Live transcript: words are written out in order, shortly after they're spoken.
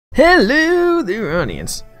Hello there,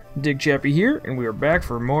 audience. Chapy here, and we are back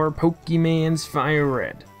for more Pokémon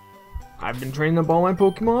FireRed. I've been training up all my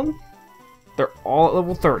Pokemon. They're all at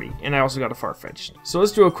level 30, and I also got a Farfetch'd. So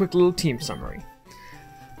let's do a quick little team summary.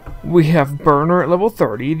 We have Burner at level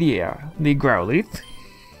 30, the Growlithe.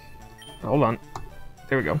 Hold on.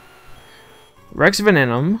 There we go. Rex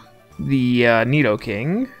Venenum, the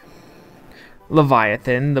Nidoking.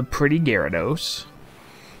 Leviathan, the pretty Gyarados.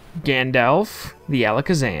 Gandalf, the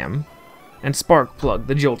Alakazam, and Sparkplug,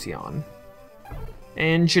 the Jolteon.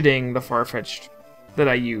 And Shading, the Farfetch'd that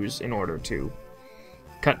I use in order to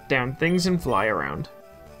cut down things and fly around.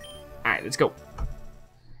 Alright, let's go.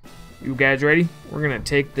 You guys ready? We're gonna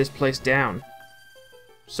take this place down.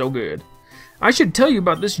 So good. I should tell you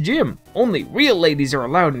about this gym. Only real ladies are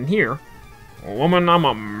allowed in here. Woman, I'm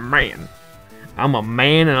a man. I'm a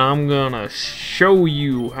man, and I'm gonna show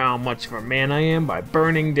you how much of a man I am by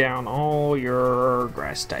burning down all your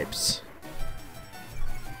grass types.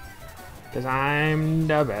 Because I'm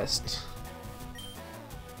the best.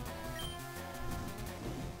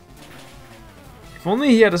 If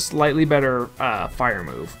only he had a slightly better fire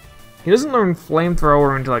move. He doesn't learn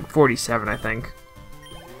Flamethrower until like 47, I think.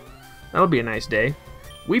 That'll be a nice day.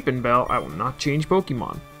 Weeping Bell, I will not change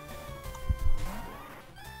Pokemon.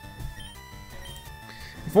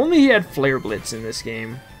 If only he had Flare Blitz in this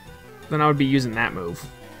game, then I would be using that move.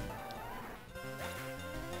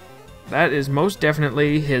 That is most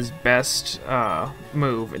definitely his best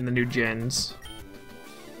move in the new gens.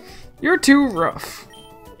 You're too rough.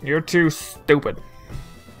 You're too stupid.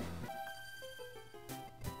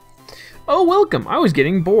 Oh, welcome. I was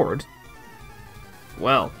getting bored.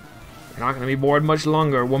 Well, you're not going to be bored much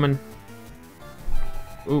longer, woman.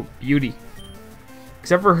 Ooh, beauty.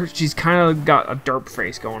 Except for her, she's kind of got a derp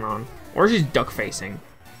face going on. Or she's duck facing.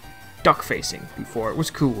 Duck facing before it was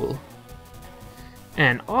cool.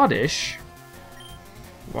 And Oddish.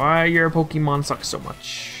 Why your Pokemon sucks so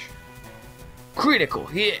much? Critical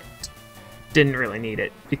hit! Didn't really need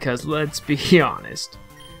it, because let's be honest.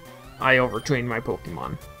 I overtrained my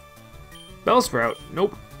Pokemon. Bellsprout,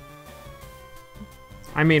 nope.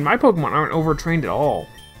 I mean, my Pokemon aren't overtrained at all.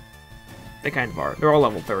 They kind of are. They're all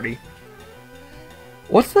level 30.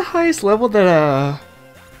 What's the highest level that,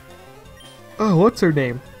 oh, what's her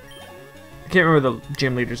name? I can't remember the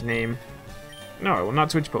gym leader's name. No, I will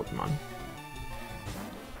not switch Pokemon.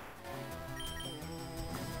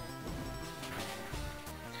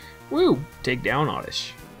 Woo! Take down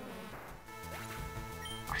Oddish.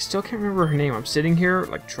 I still can't remember her name. I'm sitting here,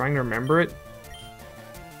 like, trying to remember it.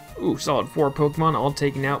 Ooh, solid 4 Pokemon, all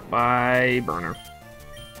taken out by Burner.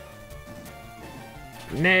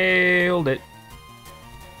 Nailed it.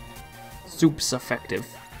 Soup's effective.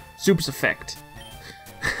 Soup's effect.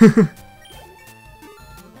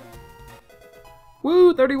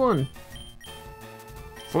 Woo, 31.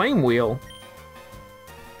 Flame Wheel.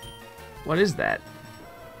 What is that?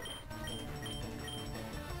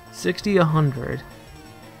 60, 100.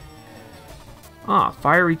 Ah,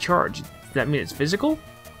 Fiery Charge. Does that mean it's physical?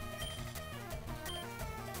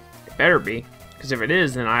 It better be, because if it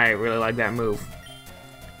is, then I really like that move.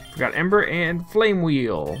 Forgot Ember and Flame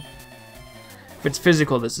Wheel. If it's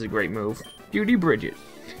physical, this is a great move. Beauty Bridget.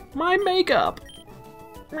 My makeup!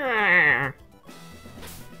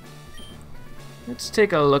 Let's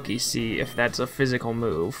take a looky, see if that's a physical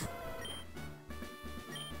move.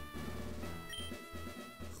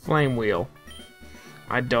 Flame Wheel.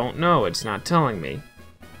 I don't know, it's not telling me.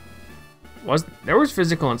 There was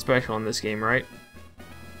physical and special in this game, right?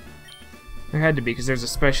 There had to be, because there's a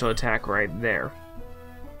special attack right there.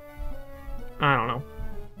 I don't know.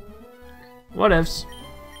 Whatevs.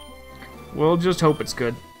 We'll just hope it's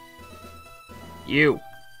good. You.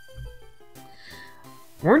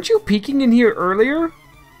 Weren't you peeking in here earlier?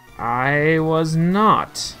 I was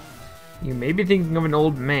not. You may be thinking of an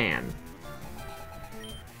old man.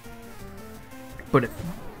 But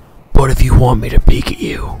if you want me to peek at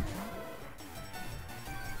you.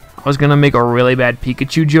 I was gonna make a really bad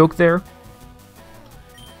Pikachu joke there.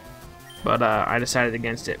 But I decided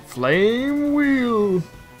against it. Flame Wheel.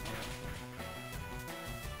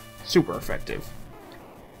 Super effective.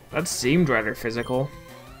 That seemed rather physical.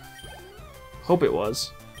 Hope it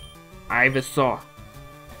was. Ivysaur.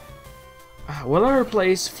 Will I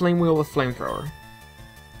replace Flame Wheel with Flamethrower?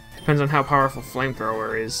 Depends on how powerful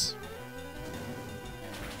Flamethrower is.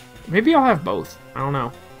 Maybe I'll have both. I don't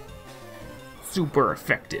know. Super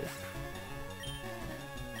effective.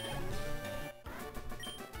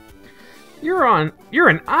 You're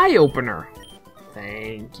an eye-opener.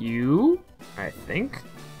 Thank you, I think.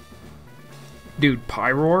 Dude,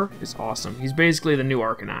 Pyroar is awesome. He's basically the new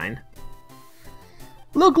Arcanine.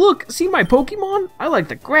 Look, look! See my Pokemon? I like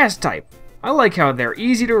the grass type. I like how they're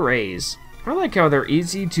easy to raise. I like how they're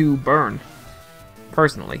easy to burn.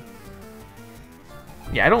 Personally.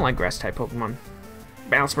 Yeah, I don't like grass type Pokemon.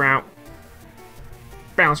 Bounce Sprout.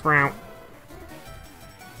 Bounce Sprout.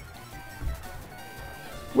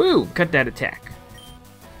 Woo! Cut that attack.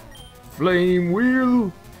 Flame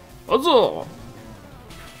Wheel. Huzzah!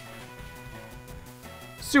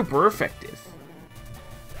 Super effective.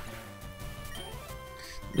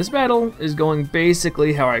 This battle is going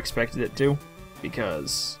basically how I expected it to,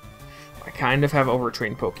 because I kind of have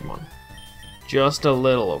overtrained Pokemon. Just a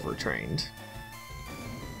little overtrained.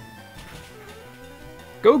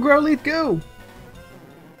 Go Growlithe, go!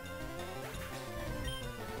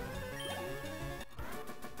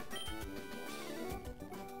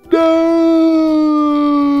 No!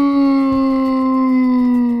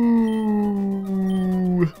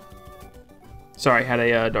 Sorry, I had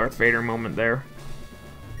a Darth Vader moment there.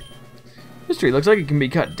 This tree looks like it can be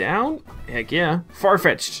cut down. Heck yeah.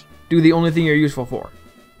 Far-fetched. Do the only thing you're useful for.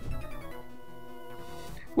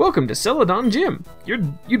 Welcome to Celadon Gym.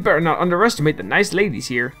 You'd better not underestimate the nice ladies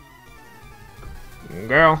here.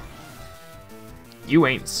 Girl, you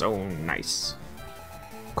ain't so nice.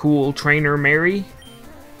 Cool trainer Mary.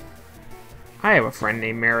 I have a friend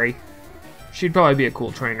named Mary. She'd probably be a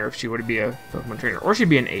cool trainer if she would be a Pokemon trainer. Or she'd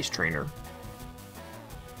be an ace trainer.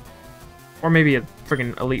 Or maybe a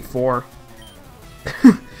freaking Elite Four.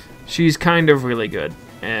 She's kind of really good.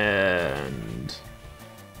 And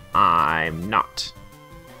I'm not.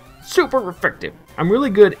 Super effective. I'm really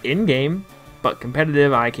good in-game, but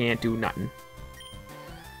competitive I can't do nothing.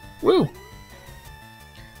 Woo!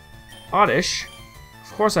 Oddish.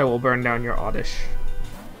 Of course I will burn down your Oddish.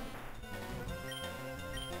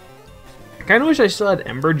 I kinda wish I still had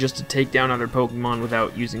Ember just to take down other Pokemon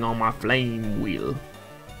without using all my Flame Wheel.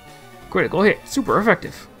 Critical hit. Super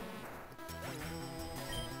effective.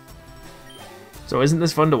 So isn't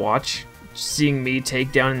this fun to watch? Seeing me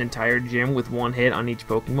take down an entire gym with one hit on each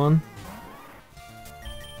Pokemon.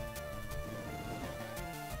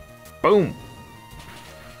 Boom!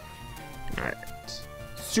 Alright.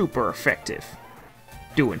 Super effective.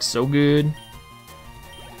 Doing so good.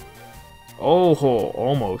 Oh ho,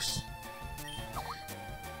 almost.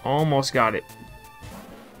 Almost got it.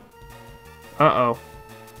 Uh-oh.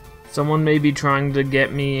 Someone may be trying to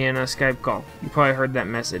get me in a Skype call. You probably heard that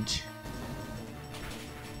message.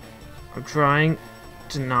 I'm trying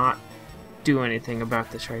to not do anything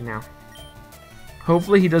about this right now.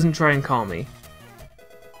 Hopefully he doesn't try and call me.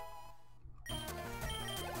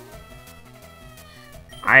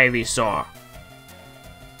 Ivysaur.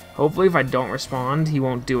 Hopefully if I don't respond, he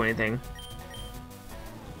won't do anything.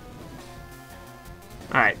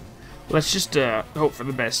 Alright, let's just hope for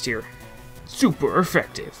the best here. Super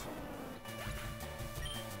effective.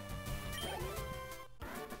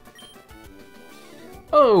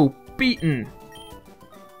 Oh, beaten.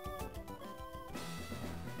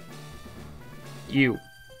 You.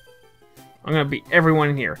 I'm gonna beat everyone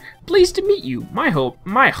in here. Pleased to meet you. My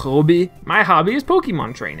hobby is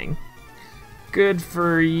Pokemon training. Good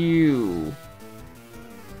for you.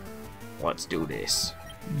 Let's do this.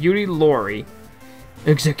 Beauty Lori.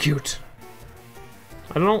 Execute.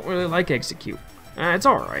 I don't really like Execute. It's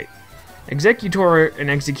alright. Executor and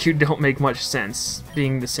Execute don't make much sense,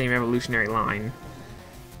 being the same evolutionary line.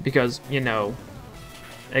 Because, you know,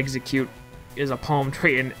 Execute is a palm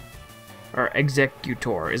tree and... Or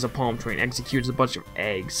Executor is a palm tree and Execute is a bunch of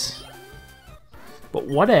eggs. But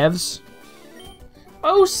whatevs.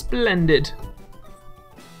 Oh, splendid.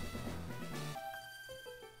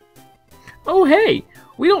 Oh, hey!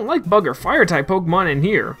 We don't like bug or fire type Pokemon in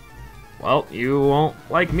here. Well, you won't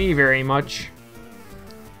like me very much.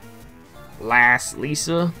 Last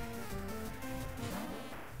Lisa.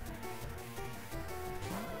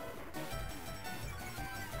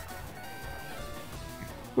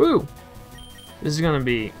 Woo! This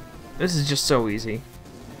is just so easy.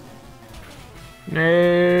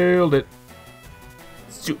 Nailed it.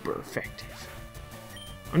 Super effective.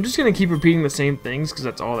 I'm just gonna keep repeating the same things because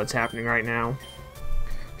that's all that's happening right now.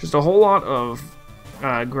 Just a whole lot of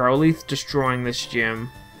Growlithe destroying this gym.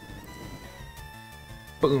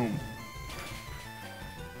 Boom.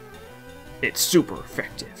 It's super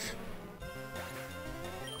effective.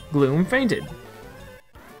 Gloom fainted.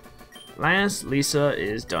 Last Lisa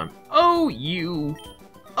is done. Oh, you!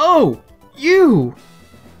 Oh, you!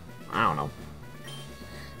 I don't know.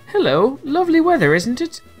 Hello, lovely weather, isn't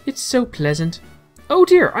it? It's so pleasant. Oh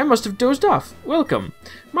dear, I must have dozed off. Welcome.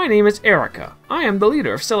 My name is Erica. I am the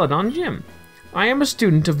leader of Celadon Gym. I am a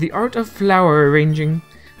student of the art of flower arranging.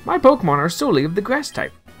 My Pokemon are solely of the grass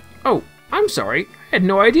type. Oh, I'm sorry. had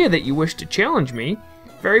no idea that you wished to challenge me.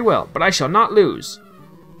 Very well, but I shall not lose.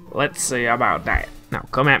 Let's see about that. Now,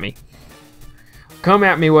 come at me. Come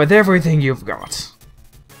at me with everything you've got.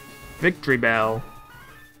 Victory Bell.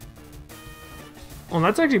 Well,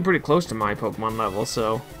 that's actually pretty close to my Pokemon level,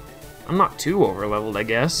 so I'm not too over-leveled, I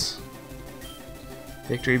guess.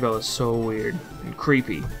 Victory Bell is so weird and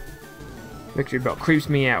creepy. Victory Bell creeps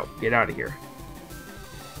me out. Get out of here.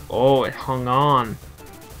 Oh, it hung on.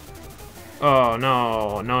 Oh,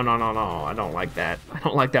 no. No, no, no, no. I don't like that. I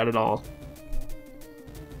don't like that at all.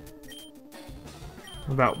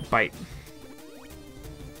 How about Bite?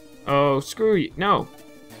 Oh, screw you. No.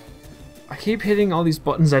 I keep hitting all these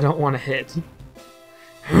buttons I don't want to hit.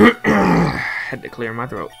 Had to clear my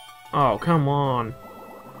throat. Oh, come on.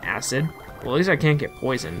 Acid. Well, at least I can't get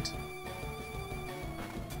poisoned.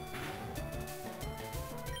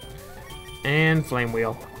 And Flame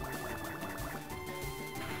Wheel.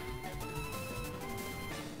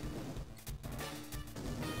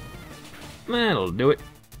 That'll do it.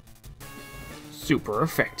 Super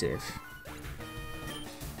effective.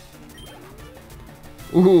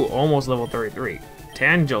 Ooh, almost level 33.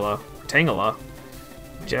 Tangela,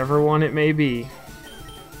 whichever one it may be.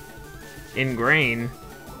 Ingrain.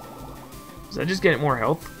 Does that just get more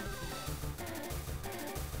health?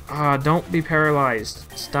 Ah, don't be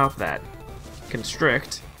paralyzed. Stop that.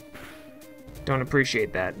 Constrict. Don't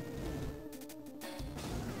appreciate that.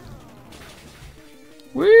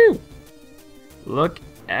 Woo! Look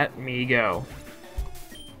at me go.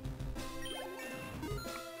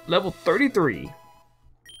 Level 33.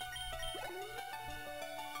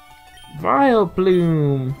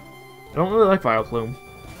 Vileplume. I don't really like Vileplume.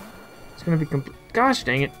 It's gonna be complete. Gosh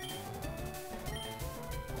dang it.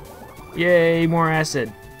 Yay, more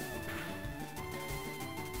acid.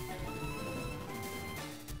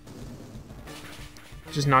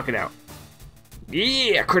 Just knock it out.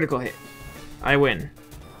 Yeah, critical hit. I win.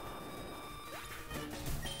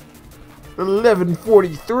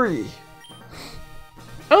 1143.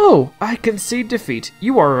 Oh, I concede defeat.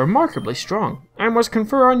 You are remarkably strong. I must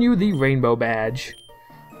confer on you the Rainbow Badge.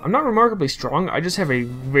 I'm not remarkably strong, I just have a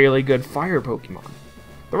really good fire Pokemon.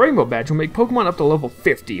 The Rainbow Badge will make Pokemon up to level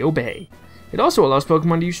 50 obey. It also allows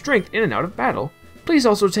Pokemon to use strength in and out of battle. Please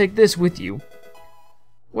also take this with you.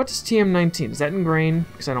 What is TM19? Is that Ingrain?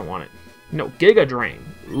 Because I don't want it. No, Giga Drain.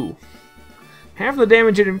 Ooh. Half the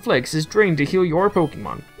damage it inflicts is drained to heal your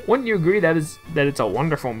Pokemon. Wouldn't you agree that it's a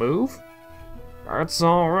wonderful move? That's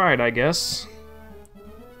alright, I guess.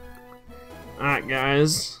 Alright,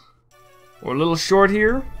 guys. We're a little short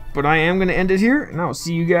here, but I am going to end it here, and I'll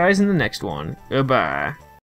see you guys in the next one. Goodbye.